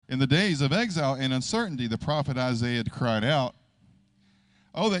In the days of exile and uncertainty, the prophet Isaiah had cried out,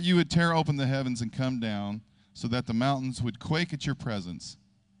 "Oh, that you would tear open the heavens and come down, so that the mountains would quake at your presence.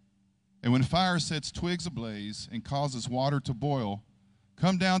 And when fire sets twigs ablaze and causes water to boil,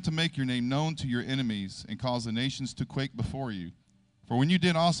 come down to make your name known to your enemies and cause the nations to quake before you. For when you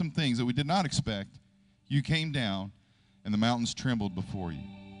did awesome things that we did not expect, you came down, and the mountains trembled before you."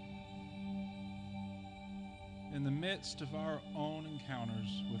 In the midst of our own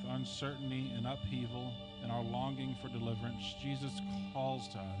encounters with uncertainty and upheaval and our longing for deliverance, Jesus calls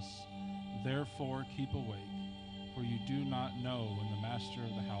to us, "Therefore keep awake, for you do not know when the master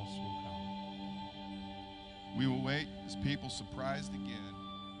of the house will come." We will wait as people surprised again and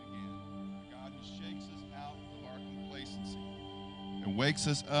again. A God who shakes us out of our complacency and wakes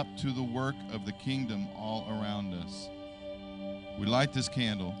us up to the work of the kingdom all around us. We light this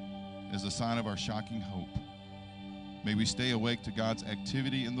candle as a sign of our shocking hope. May we stay awake to God's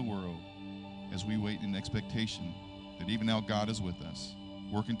activity in the world as we wait in expectation that even now God is with us,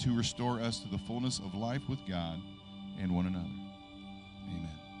 working to restore us to the fullness of life with God and one another.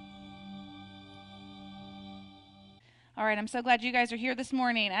 Amen. All right, I'm so glad you guys are here this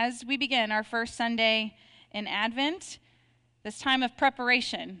morning as we begin our first Sunday in Advent, this time of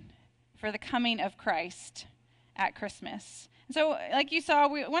preparation for the coming of Christ at Christmas. And so, like you saw,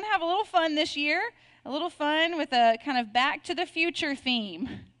 we want to have a little fun this year, a little fun with a kind of back to the future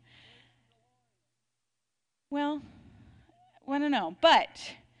theme. Well, I don't know,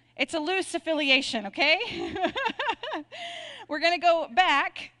 but it's a loose affiliation, okay? We're going to go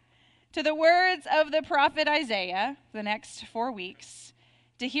back to the words of the prophet Isaiah the next 4 weeks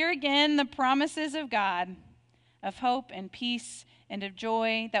to hear again the promises of God of hope and peace and of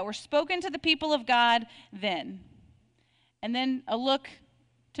joy that were spoken to the people of God then. And then a look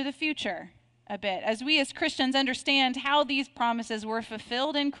to the future a bit as we as Christians understand how these promises were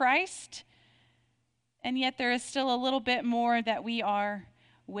fulfilled in Christ, and yet there is still a little bit more that we are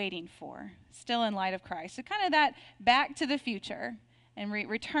waiting for, still in light of Christ. So kind of that back to the future and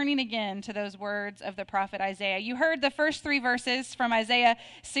returning again to those words of the prophet Isaiah. You heard the first 3 verses from Isaiah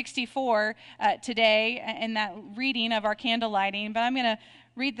 64 today in that reading of our candle lighting, but I'm going to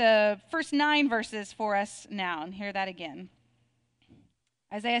read the first 9 verses for us now and hear that again.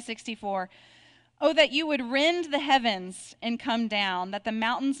 Isaiah 64. "Oh, that you would rend the heavens and come down, that the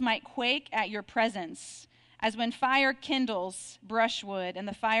mountains might quake at your presence, as when fire kindles brushwood and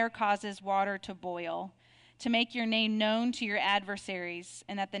the fire causes water to boil, to make your name known to your adversaries,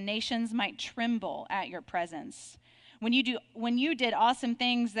 and that the nations might tremble at your presence. When you did awesome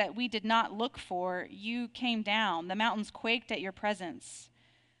things that we did not look for, you came down, the mountains quaked at your presence.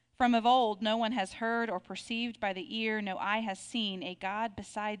 From of old no one has heard or perceived by the ear, no eye has seen a God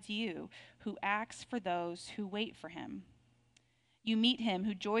besides you, who acts for those who wait for him. You meet him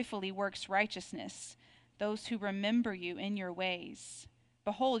who joyfully works righteousness, those who remember you in your ways.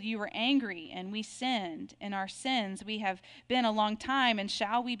 Behold, you were angry, and we sinned. In our sins we have been a long time, and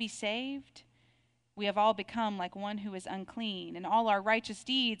shall we be saved? We have all become like one who is unclean, and all our righteous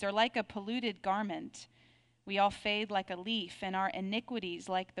deeds are like a polluted garment. We all fade like a leaf, and our iniquities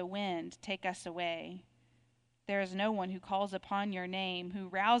like the wind take us away. There is no one who calls upon your name, who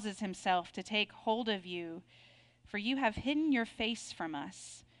rouses himself to take hold of you. For you have hidden your face from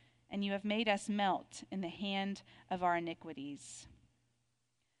us, and you have made us melt in the hand of our iniquities.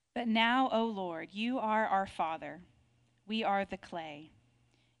 But now, O Lord, you are our Father. We are the clay.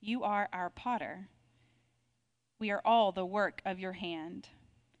 You are our potter. We are all the work of your hand.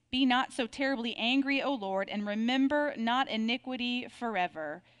 Be not so terribly angry, O Lord, and remember not iniquity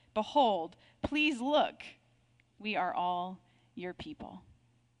forever. Behold, please look, we are all your people."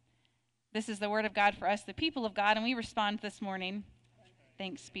 This is the word of God for us, the people of God, and we respond this morning.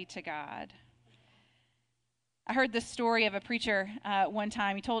 Thanks be to God. I heard this story of a preacher one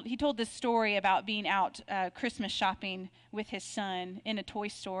time. He told this story about being out Christmas shopping with his son in a toy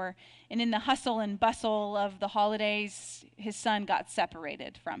store. And in the hustle and bustle of the holidays, his son got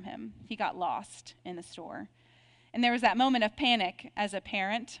separated from him. He got lost in the store. And there was that moment of panic as a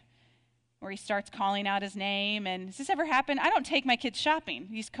parent where he starts calling out his name. And has this ever happened? I don't take my kids shopping,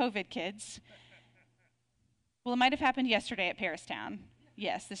 these COVID kids. Well, it might have happened yesterday at Paristown.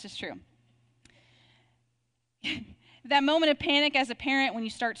 Yes, this is true. That moment of panic as a parent when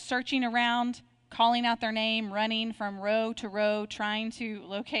you start searching around, calling out their name, running from row to row, trying to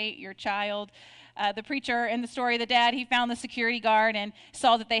locate your child. The preacher in the story, the dad, he found the security guard and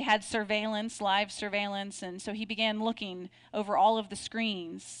saw that they had surveillance, live surveillance, and so he began looking over all of the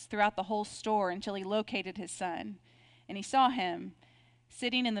screens throughout the whole store until he located his son. And he saw him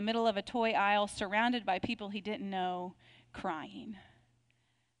sitting in the middle of a toy aisle surrounded by people he didn't know, crying.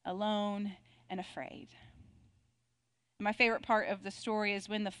 alone, and afraid. My favorite part of the story is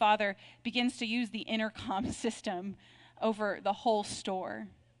when the father begins to use the intercom system over the whole store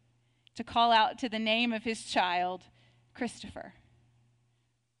to call out to the name of his child, Christopher.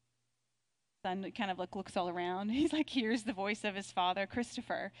 Son kind of looks all around. He's like, hears the voice of his father,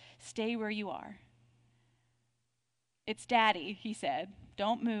 Christopher, stay where you are. It's Daddy, he said.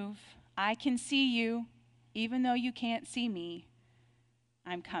 Don't move. I can see you. Even though you can't see me,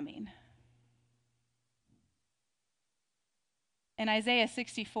 I'm coming. In Isaiah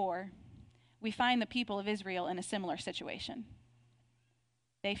 64, we find the people of Israel in a similar situation.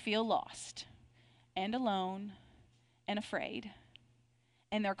 They feel lost and alone and afraid,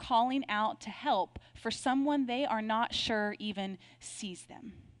 and they're calling out to help for someone they are not sure even sees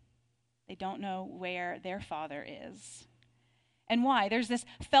them. They don't know where their father is. And why? There's this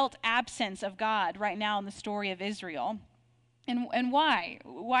felt absence of God right now in the story of Israel. And why?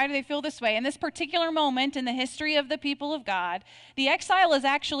 Why do they feel this way? In this particular moment in the history of the people of God, the exile is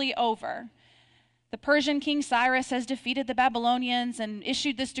actually over. The Persian king Cyrus has defeated the Babylonians and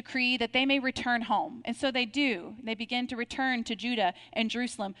issued this decree that they may return home. And so they do. They begin to return to Judah and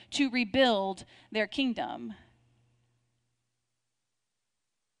Jerusalem to rebuild their kingdom.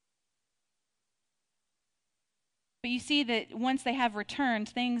 But you see that once they have returned,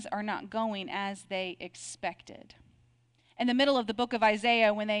 things are not going as they expected. In the middle of the book of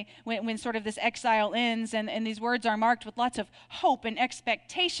Isaiah, when sort of this exile ends and these words are marked with lots of hope and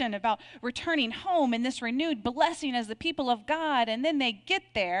expectation about returning home and this renewed blessing as the people of God, and then they get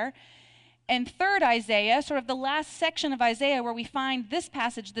there. And third Isaiah, sort of the last section of Isaiah where we find this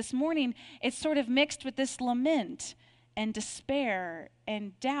passage this morning, it's sort of mixed with this lament and despair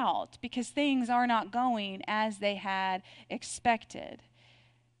and doubt because things are not going as they had expected.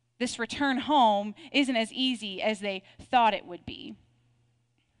 This return home isn't as easy as they thought it would be.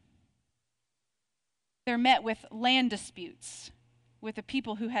 They're met with land disputes with the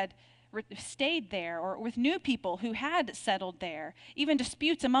people who had stayed there or with new people who had settled there, even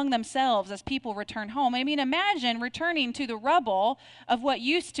disputes among themselves as people return home. I mean, imagine returning to the rubble of what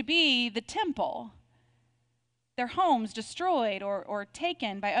used to be the temple. Their homes destroyed or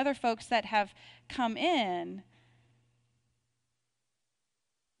taken by other folks that have come in.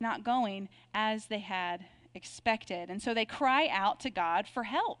 Not going as they had expected. And so they cry out to God for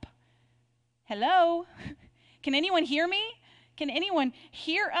help. Hello? Can anyone hear me? Can anyone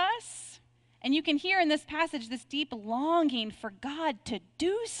hear us? And you can hear in this passage this deep longing for God to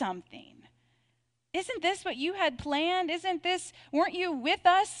do something. Isn't this what you had planned? Weren't you with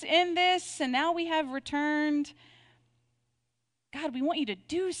us in this? And now we have returned. God, we want you to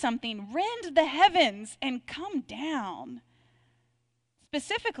do something. Rend the heavens and come down.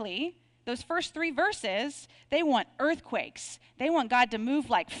 Specifically, those first 3 verses, they want earthquakes. They want God to move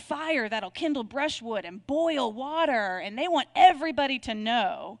like fire that'll kindle brushwood and boil water. And they want everybody to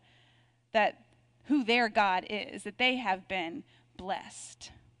know that who their God is, that they have been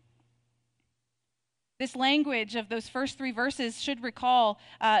blessed. This language of those first 3 verses should recall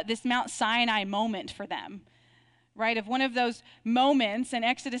this Mount Sinai moment for them, right? Of one of those moments in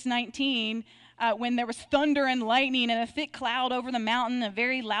Exodus 19 when there was thunder and lightning and a thick cloud over the mountain, a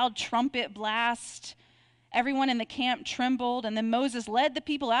very loud trumpet blast. Everyone in the camp trembled, and then Moses led the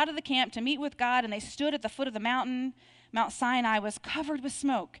people out of the camp to meet with God, and they stood at the foot of the mountain. Mount Sinai was covered with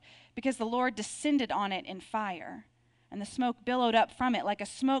smoke because the Lord descended on it in fire. And the smoke billowed up from it like a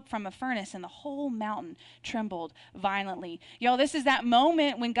smoke from a furnace, and the whole mountain trembled violently. Y'all, this is that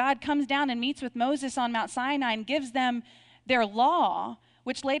moment when God comes down and meets with Moses on Mount Sinai and gives them their law,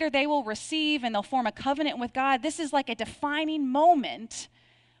 which later they will receive, and they'll form a covenant with God. This is like a defining moment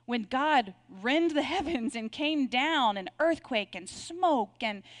when God rend the heavens and came down, an earthquake and smoke,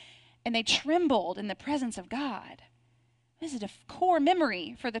 and they trembled in the presence of God. This is a core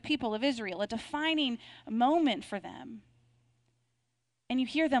memory for the people of Israel, a defining moment for them. And you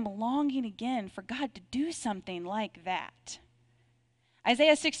hear them longing again for God to do something like that.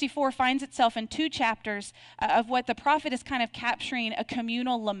 Isaiah 64 finds itself in 2 chapters of what the prophet is kind of capturing a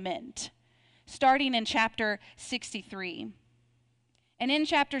communal lament, starting in chapter 63. And in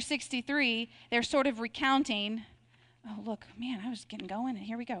chapter 63, they're sort of recounting. Oh, look, man, I was getting going, and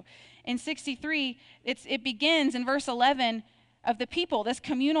here we go. In 63, it begins in verse 11 of the people, this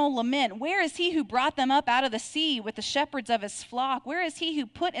communal lament. Where is he who brought them up out of the sea with the shepherds of his flock? Where is he who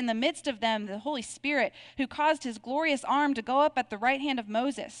put in the midst of them the Holy Spirit, who caused his glorious arm to go up at the right hand of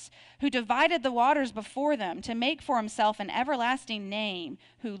Moses, who divided the waters before them to make for himself an everlasting name,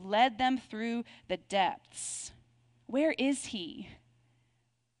 who led them through the depths? Where is he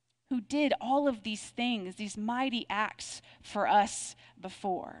who did all of these things, these mighty acts for us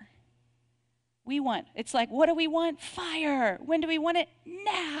before. It's like, what do we want? Fire. When do we want it?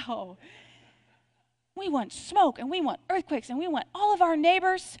 Now. We want smoke, and we want earthquakes, and we want all of our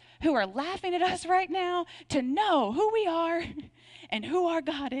neighbors who are laughing at us right now to know who we are and who our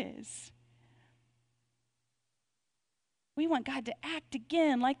God is. We want God to act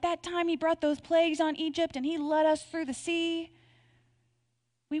again, like that time he brought those plagues on Egypt and he led us through the sea.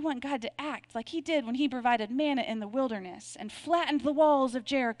 We want God to act like he did when he provided manna in the wilderness and flattened the walls of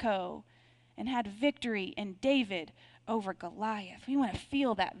Jericho and had victory in David over Goliath. We want to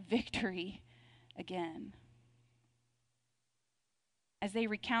feel that victory again. As they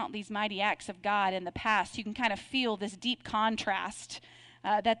recount these mighty acts of God in the past, you can kind of feel this deep contrast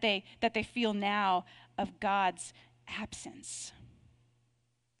that they feel now of God's absence.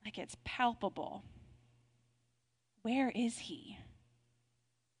 Like it's palpable. Where is he?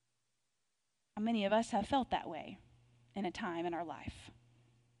 How many of us have felt that way in a time in our life?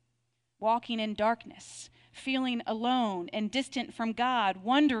 Walking in darkness, feeling alone and distant from God,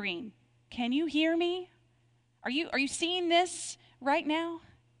 wondering, can you hear me? Are you seeing this right now?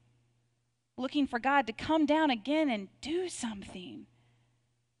 Looking for God to come down again and do something.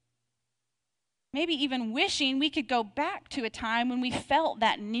 Maybe even wishing we could go back to a time when we felt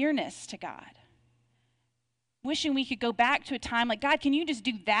that nearness to God. Wishing we could go back to a time like, God, can you just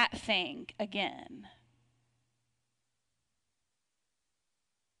do that thing again?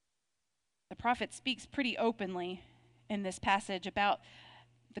 The prophet speaks pretty openly in this passage about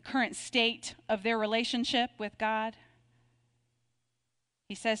the current state of their relationship with God.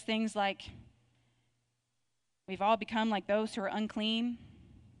 He says things like, we've all become like those who are unclean.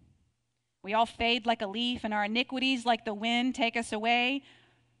 We all fade like a leaf, and our iniquities like the wind take us away.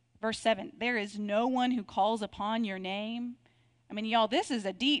 Verse 7, there is no one who calls upon your name. I mean, y'all, this is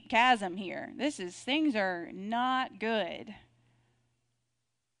a deep chasm here. Things are not good.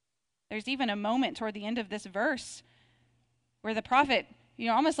 There's even a moment toward the end of this verse where the prophet,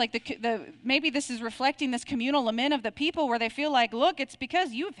 almost like maybe this is reflecting this communal lament of the people where they feel like, look, it's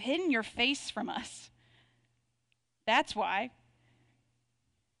because you've hidden your face from us. That's why.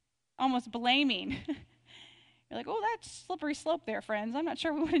 Almost blaming. You're like, oh, that's slippery slope there, friends. I'm not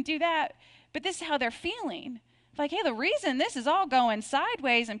sure we want to do that. But this is how they're feeling. Like, hey, the reason this is all going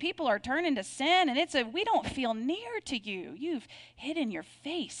sideways and people are turning to sin, and we don't feel near to you. You've hidden your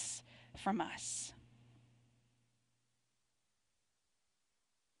face from us.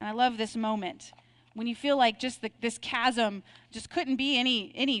 And I love this moment when you feel like just this chasm just couldn't be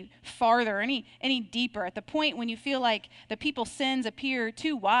any farther, any deeper. At the point when you feel like the people's sins appear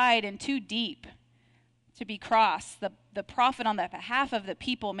too wide and too deep to be crossed, the prophet on the behalf of the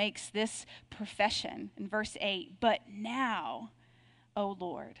people makes this profession in verse 8. But now, O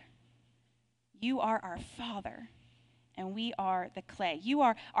Lord, you are our Father, and we are the clay. You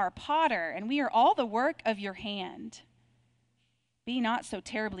are our potter, and we are all the work of your hand. Be not so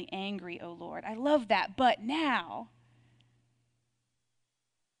terribly angry, O Lord. I love that. But now,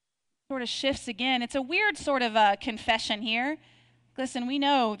 sort of shifts again. It's a weird sort of confession here. Listen, we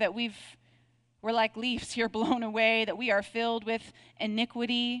know that we're like leaves here blown away, that we are filled with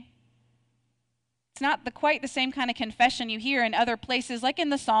iniquity. It's not quite the same kind of confession you hear in other places, like in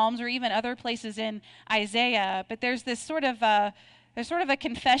the Psalms or even other places in Isaiah. But there's this sort of a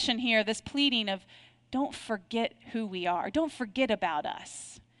confession here, this pleading of, don't forget who we are. Don't forget about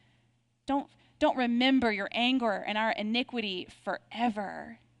us. Don't remember your anger and our iniquity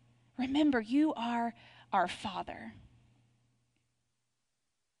forever. Remember, you are our Father.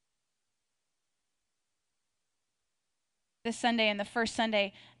 This Sunday and the first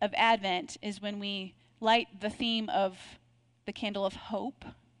Sunday of Advent is when we light the theme of the candle of hope.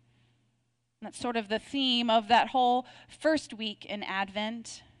 And that's sort of the theme of that whole first week in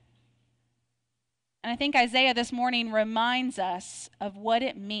Advent. And I think Isaiah this morning reminds us of what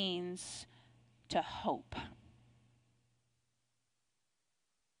it means to hope.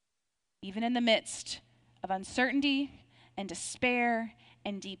 Even in the midst of uncertainty and despair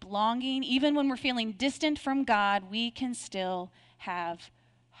and deep longing, even when we're feeling distant from God, we can still have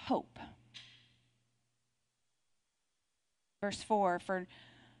hope. Verse 4, for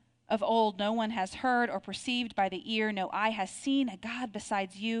of old no one has heard or perceived by the ear, no eye has seen a God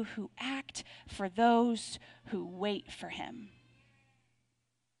besides you who act for those who wait for him.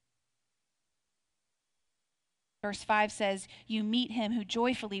 Verse 5 says, you meet him who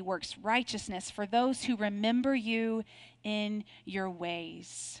joyfully works righteousness for those who remember you in your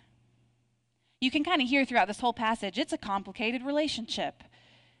ways. You can kind of hear throughout this whole passage, it's a complicated relationship.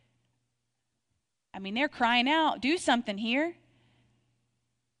 I mean, they're crying out, do something here.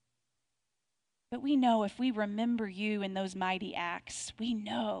 But we know if we remember you in those mighty acts, we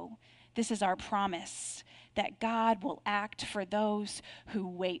know this is our promise, that God will act for those who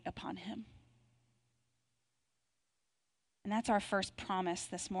wait upon him. And that's our first promise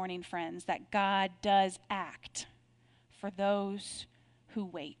this morning, friends, that God does act for those who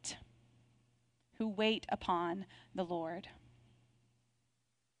wait upon the Lord.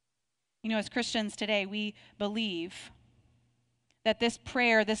 You know, as Christians today, we believe that this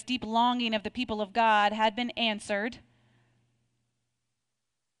prayer, this deep longing of the people of God had been answered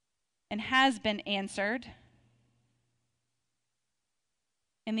and has been answered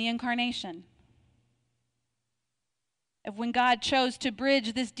in the incarnation. Of when God chose to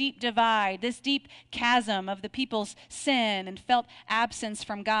bridge this deep divide, this deep chasm of the people's sin and felt absence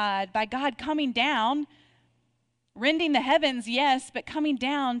from God, by God coming down, rending the heavens, yes, but coming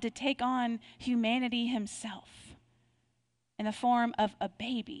down to take on humanity himself in the form of a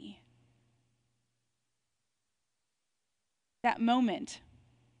baby. That moment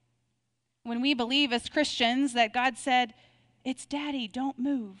when we believe as Christians that God said, "It's Daddy, don't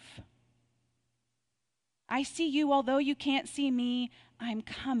move. I see you, although you can't see me, I'm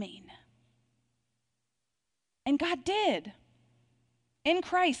coming." And God did. In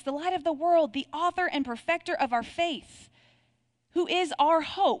Christ, the light of the world, the author and perfecter of our faith, who is our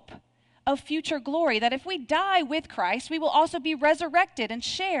hope of future glory, that if we die with Christ, we will also be resurrected and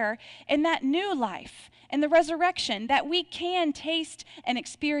share in that new life and the resurrection that we can taste and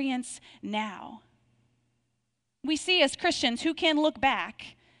experience now. We see as Christians who can look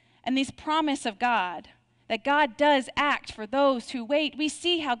back and this promise of God, that God does act for those who wait. We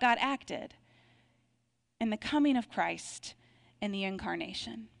see how God acted in the coming of Christ and the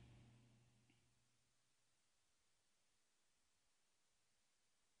incarnation.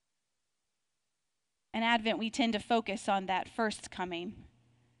 In Advent, we tend to focus on that first coming.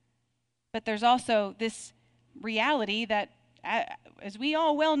 But there's also this reality that, as we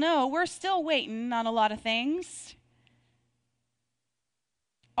all well know, we're still waiting on a lot of things.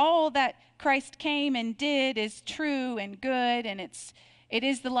 All that Christ came and did is true and good, and it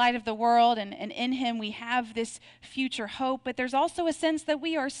is the light of the world, and in him we have this future hope. But there's also a sense that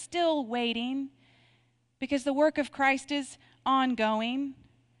we are still waiting because the work of Christ is ongoing.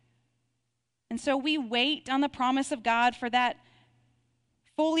 And so we wait on the promise of God for that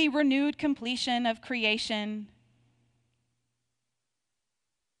fully renewed completion of creation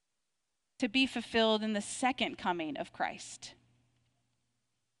to be fulfilled in the second coming of Christ.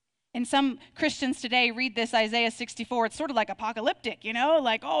 And some Christians today read this Isaiah 64. It's sort of like apocalyptic,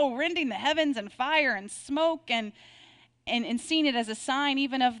 like, rending the heavens and fire and smoke, and seeing it as a sign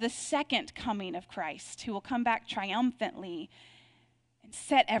even of the second coming of Christ, who will come back triumphantly and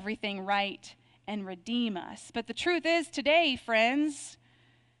set everything right and redeem us. But the truth is today, friends,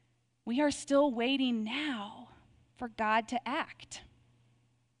 we are still waiting now for God to act.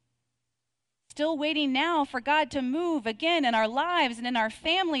 Still waiting now for God to move again in our lives and in our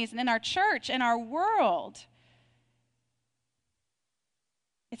families and in our church and our world.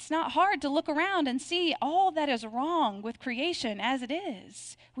 It's not hard to look around and see all that is wrong with creation as it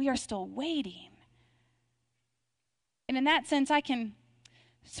is. We are still waiting. And in that sense, I can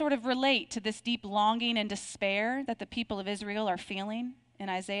sort of relate to this deep longing and despair that the people of Israel are feeling in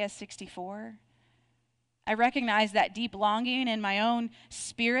Isaiah 64. I recognize that deep longing in my own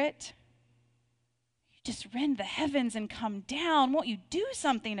spirit. You just rend the heavens and come down. Won't you do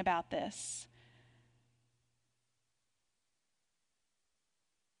something about this?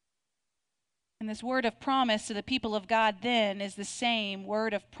 And this word of promise to the people of God then is the same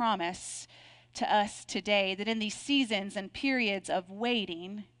word of promise to us today, that in these seasons and periods of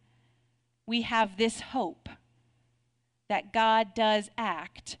waiting, we have this hope that God does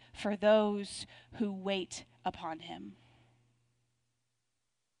act for those who wait upon him.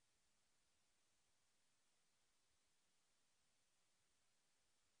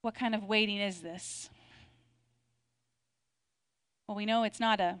 What kind of waiting is this? Well, we know it's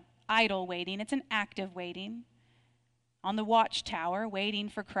not an idle waiting, it's an active waiting. On the watchtower, waiting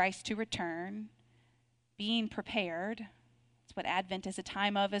for Christ to return, being prepared. That's what Advent is a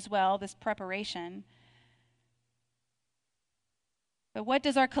time of as well, this preparation. But what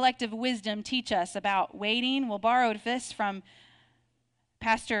does our collective wisdom teach us about waiting? We'll borrow this from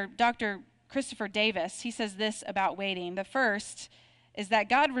Pastor Dr. Christopher Davis. He says this about waiting. The first is that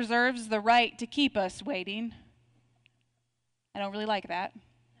God reserves the right to keep us waiting. I don't really like that.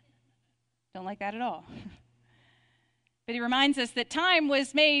 Don't like that at all. But he reminds us that time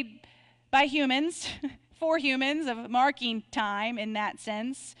was made by humans, for humans, of marking time in that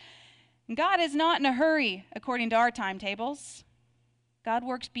sense. And God is not in a hurry according to our timetables. God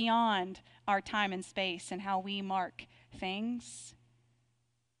works beyond our time and space and how we mark things.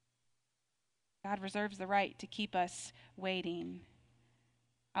 God reserves the right to keep us waiting.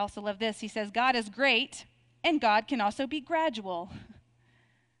 I also love this. He says, God is great, and God can also be gradual.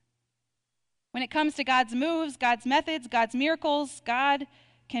 When it comes to God's moves, God's methods, God's miracles, God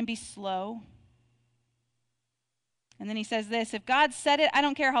can be slow. And then he says this, if God said it, I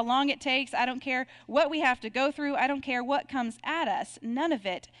don't care how long it takes. I don't care what we have to go through. I don't care what comes at us. None of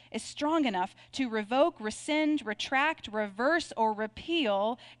it is strong enough to revoke, rescind, retract, reverse, or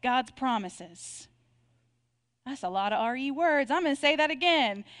repeal God's promises. That's a lot of RE words. I'm going to say that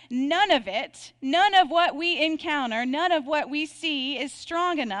again. None of it, none of what we encounter, none of what we see is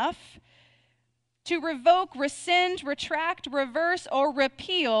strong enough to revoke, rescind, retract, reverse, or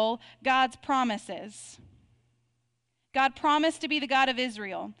repeal God's promises. God promised to be the God of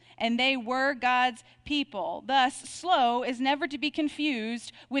Israel, and they were God's people. Thus, slow is never to be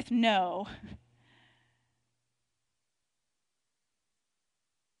confused with no.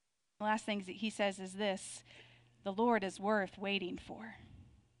 The last thing that he says is this: the Lord is worth waiting for.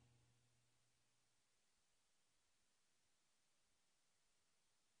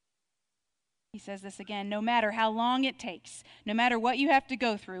 He says this again, no matter how long it takes, no matter what you have to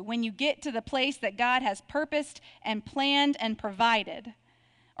go through, when you get to the place that God has purposed and planned and provided,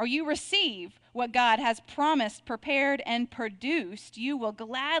 or you receive what God has promised, prepared, and produced, you will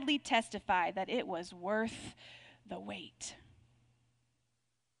gladly testify that it was worth the wait.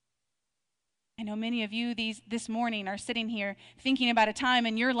 I know many of you this morning are sitting here thinking about a time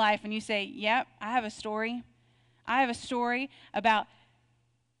in your life and you say, yep, I have a story. I have a story about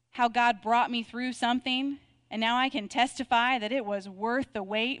how God brought me through something, and now I can testify that it was worth the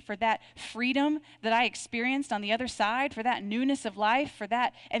wait for that freedom that I experienced on the other side, for that newness of life, for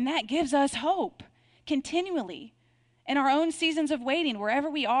that, and that gives us hope continually in our own seasons of waiting, wherever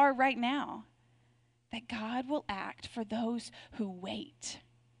we are right now, that God will act for those who wait.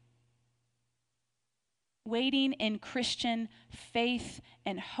 Waiting in Christian faith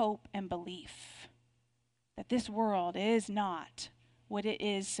and hope and belief that this world is not what it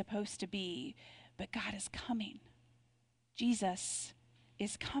is supposed to be, but God is coming. Jesus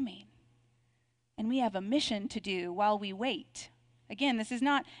is coming. And we have a mission to do while we wait. Again, this is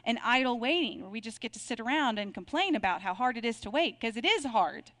not an idle waiting where we just get to sit around and complain about how hard it is to wait, because it is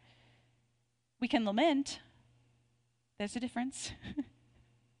hard. We can lament. There's a difference.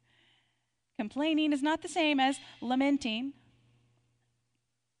 Complaining is not the same as lamenting.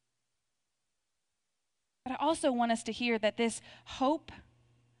 But I also want us to hear that this hope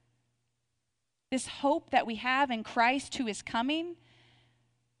that we have in Christ who is coming,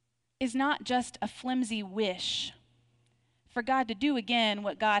 is not just a flimsy wish for God to do again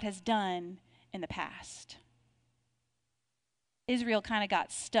what God has done in the past. Israel kind of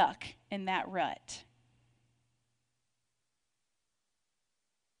got stuck in that rut.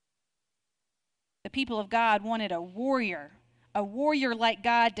 The people of God wanted a warrior like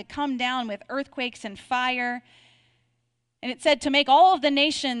God to come down with earthquakes and fire. And it said to make all of the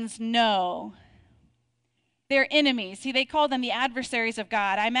nations know their enemies. See, they call them the adversaries of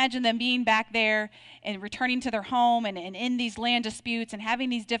God. I imagine them being back there and returning to their home and in these land disputes and having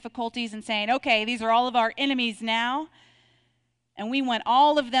these difficulties and saying, okay, these are all of our enemies now, and we want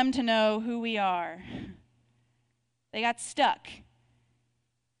all of them to know who we are. They got stuck,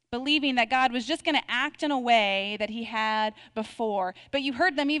 believing that God was just going to act in a way that he had before. But you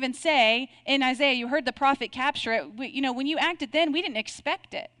heard them even say in Isaiah, you heard the prophet capture it, when you acted then, we didn't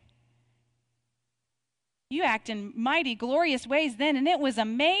expect it. You act in mighty, glorious ways then, and it was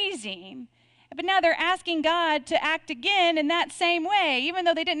amazing. But now they're asking God to act again in that same way, even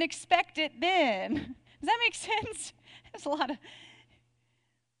though they didn't expect it then. Does that make sense? There's a lot of...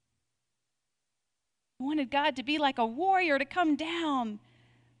 wanted God to be like a warrior, to come down.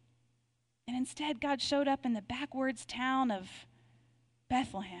 And instead, God showed up in the backwoods town of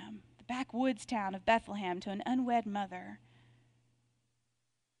Bethlehem, the backwoods town of Bethlehem, to an unwed mother.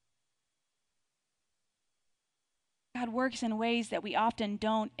 God works in ways that we often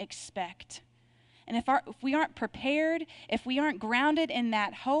don't expect. And if we aren't prepared, if we aren't grounded in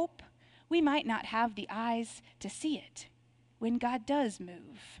that hope, we might not have the eyes to see it when God does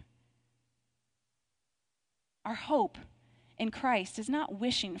move. Our hope in Christ is not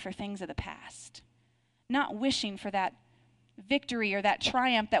wishing for things of the past, not wishing for that victory or that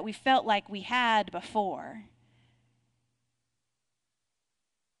triumph that we felt like we had before.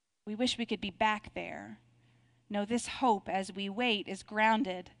 We wish we could be back there. No, this hope as we wait is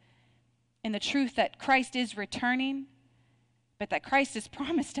grounded in the truth that Christ is returning, but that Christ has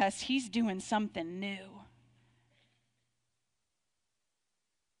promised us he's doing something new.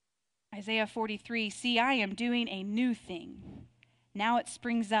 Isaiah 43, see, I am doing a new thing. Now it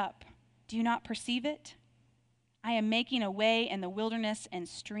springs up. Do you not perceive it? I am making a way in the wilderness and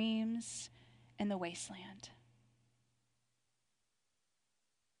streams in the wasteland.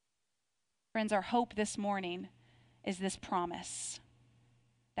 Friends, our hope this morning is this promise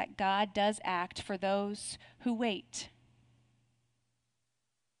that God does act for those who wait.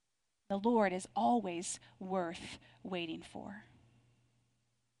 The Lord is always worth waiting for.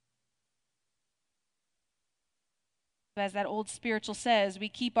 As that old spiritual says, we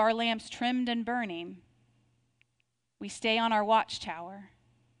keep our lamps trimmed and burning. We stay on our watchtower.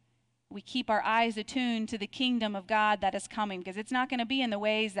 We keep our eyes attuned to the kingdom of God that is coming, because it's not going to be in the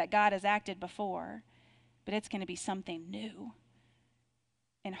ways that God has acted before, but it's going to be something new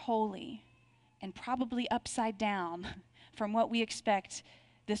and holy and probably upside down from what we expect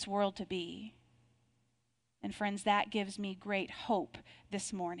this world to be. And friends, that gives me great hope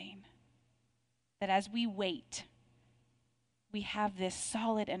this morning, that as we wait, we have this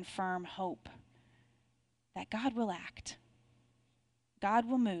solid and firm hope that God will act, God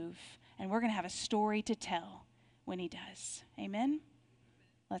will move, and we're going to have a story to tell when he does. Amen?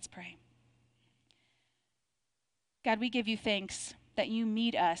 Let's pray. God, we give you thanks that you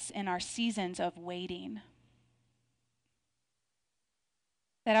meet us in our seasons of waiting.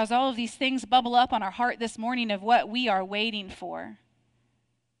 That as all of these things bubble up on our heart this morning of what we are waiting for,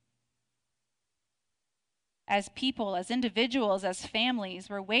 as people, as individuals, as families,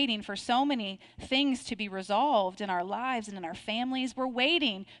 we're waiting for so many things to be resolved in our lives and in our families. We're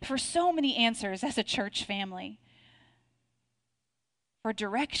waiting for so many answers as a church family, for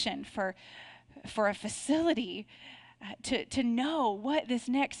direction, for a facility, to know what this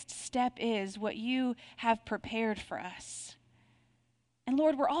next step is, what you have prepared for us. And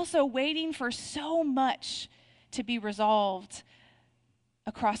Lord, we're also waiting for so much to be resolved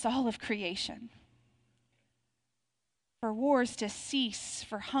across all of creation. For wars to cease,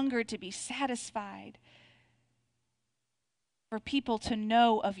 for hunger to be satisfied, for people to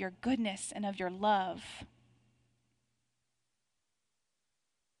know of your goodness and of your love.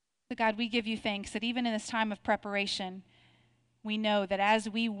 So God, we give you thanks that even in this time of preparation, we know that as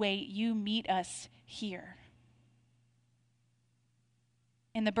we wait, you meet us here.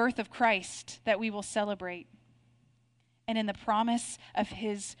 In the birth of Christ that we will celebrate, and in the promise of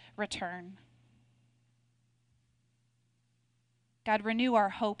his return. God, renew our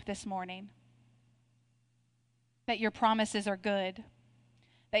hope this morning that your promises are good,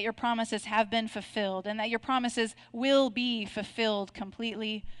 that your promises have been fulfilled, and that your promises will be fulfilled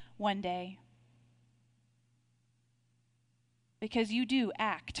completely one day. Because you do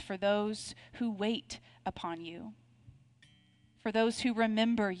act for those who wait upon you, for those who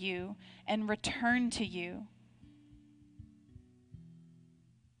remember you and return to you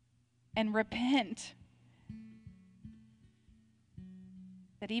and repent.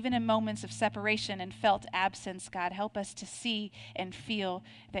 That even in moments of separation and felt absence, God, help us to see and feel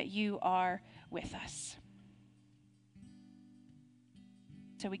that you are with us.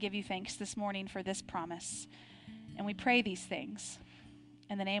 So we give you thanks this morning for this promise. And we pray these things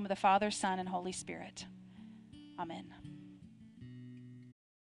in the name of the Father, Son, and Holy Spirit. Amen.